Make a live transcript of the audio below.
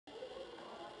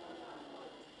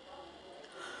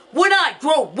When I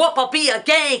grow up, I'll be a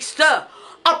gangster,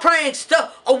 a prankster,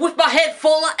 or with my head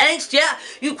full of angst, yeah.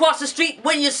 You cross the street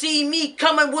when you see me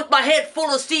coming with my head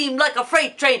full of steam like a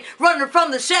freight train running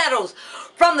from the shadows.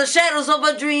 From the shadows of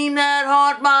a dream that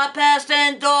haunt my past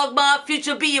and dog my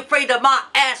future. Be afraid of my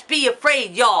ass, be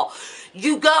afraid, y'all.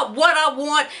 You got what I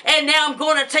want, and now I'm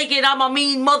gonna take it. I'm a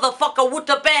mean motherfucker with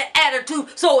a bad attitude.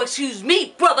 So excuse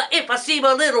me, brother, if I seem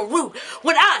a little rude.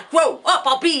 When I grow up,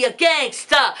 I'll be a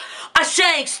gangster, a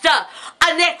shankster,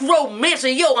 a necromancer.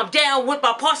 Yo, I'm down with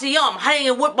my posse, I'm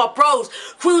hanging with my pros,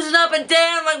 cruising up and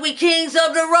down like we kings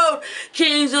of the road.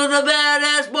 Kings of the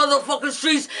badass motherfucking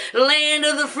streets, land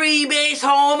of the free base,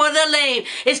 home of the lame.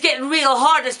 It's getting real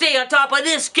hard to stay on top of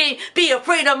this game. Be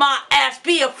afraid of my ass,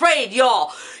 be afraid,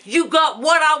 y'all. You got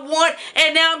what I want,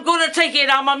 and now I'm gonna take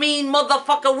it. I'm a mean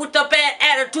motherfucker with a bad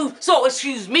attitude. So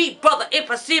excuse me, brother,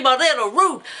 if I seem a little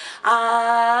rude.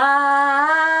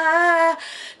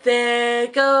 There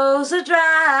goes a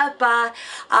drive-by.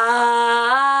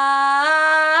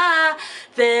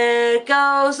 There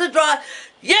goes a drive.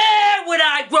 Yeah, when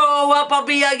I grow up, I'll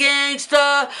be a gangster,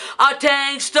 a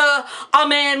tankster, a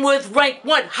man with rank,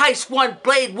 one heist, one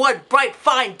blade, one bright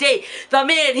fine day. The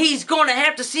man, he's gonna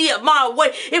have to see it my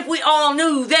way. If we all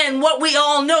knew then what we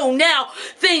all know now,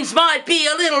 things might be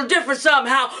a little different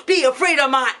somehow. Be afraid of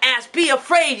my ass, be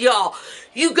afraid, y'all.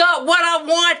 You got what I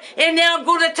want, and now I'm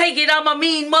gonna take it. I'm a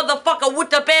mean motherfucker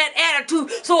with a bad attitude.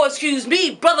 So excuse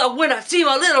me, brother, when I seem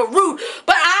a little rude,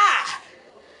 but